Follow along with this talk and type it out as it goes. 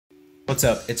What's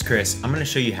up, it's Chris. I'm gonna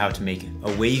show you how to make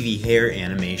a wavy hair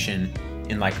animation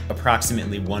in like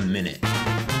approximately 1 minute.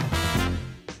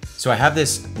 So I have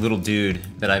this little dude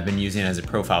that I've been using as a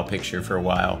profile picture for a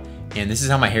while, and this is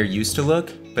how my hair used to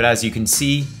look, but as you can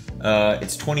see,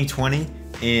 it's 2020,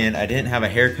 and I didn't have a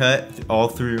haircut all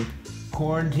through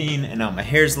quarantine, and now my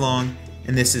hair's long,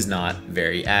 and this is not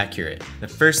very accurate. The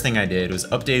first thing I did was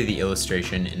updated the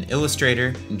illustration in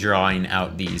Illustrator, drawing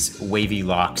out these wavy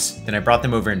locks. Then I brought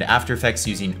them over into After Effects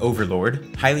using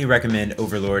Overlord. Highly recommend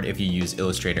Overlord if you use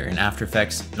Illustrator and After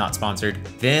Effects, not sponsored.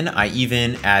 Then I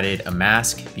even added a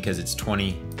mask because it's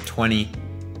 2020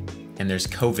 and there's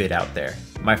COVID out there.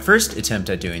 My first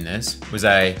attempt at doing this was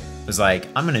I was like,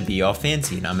 I'm gonna be all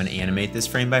fancy and I'm gonna animate this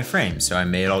frame by frame. So I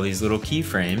made all these little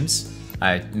keyframes.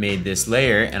 I made this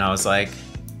layer and I was like,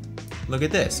 look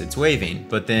at this, it's waving.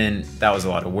 But then that was a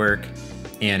lot of work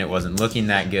and it wasn't looking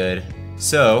that good.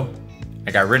 So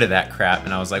I got rid of that crap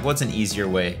and I was like, what's an easier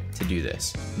way to do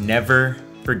this? Never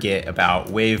forget about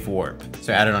wave warp.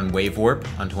 So I added on wave warp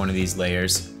onto one of these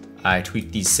layers. I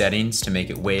tweaked these settings to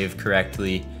make it wave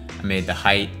correctly. I made the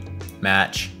height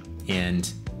match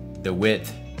and the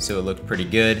width so it looked pretty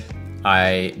good.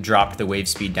 I dropped the wave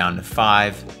speed down to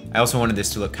 5. I also wanted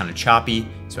this to look kind of choppy,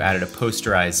 so I added a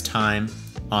posterized time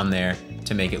on there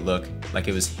to make it look like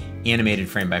it was animated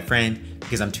frame by frame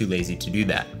because I'm too lazy to do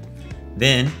that.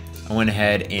 Then I went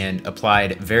ahead and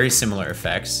applied very similar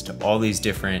effects to all these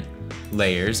different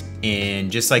layers,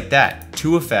 and just like that,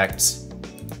 2 effects,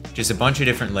 just a bunch of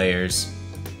different layers,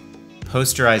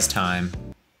 posterized time.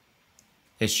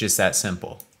 It's just that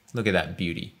simple. Look at that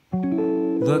beauty.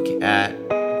 Look at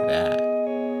that.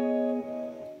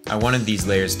 I wanted these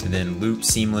layers to then loop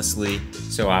seamlessly,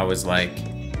 so I was like,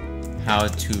 how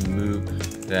to loop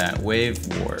that wave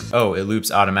warp? Oh, it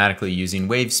loops automatically using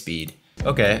wave speed.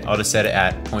 Okay, I'll just set it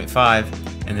at 0.5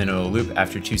 and then it'll loop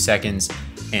after 2 seconds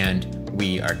and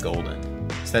we are golden.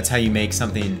 So that's how you make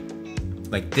something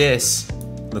like this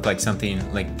look like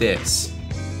something like this.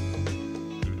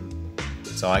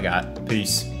 That's all I got.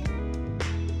 Peace.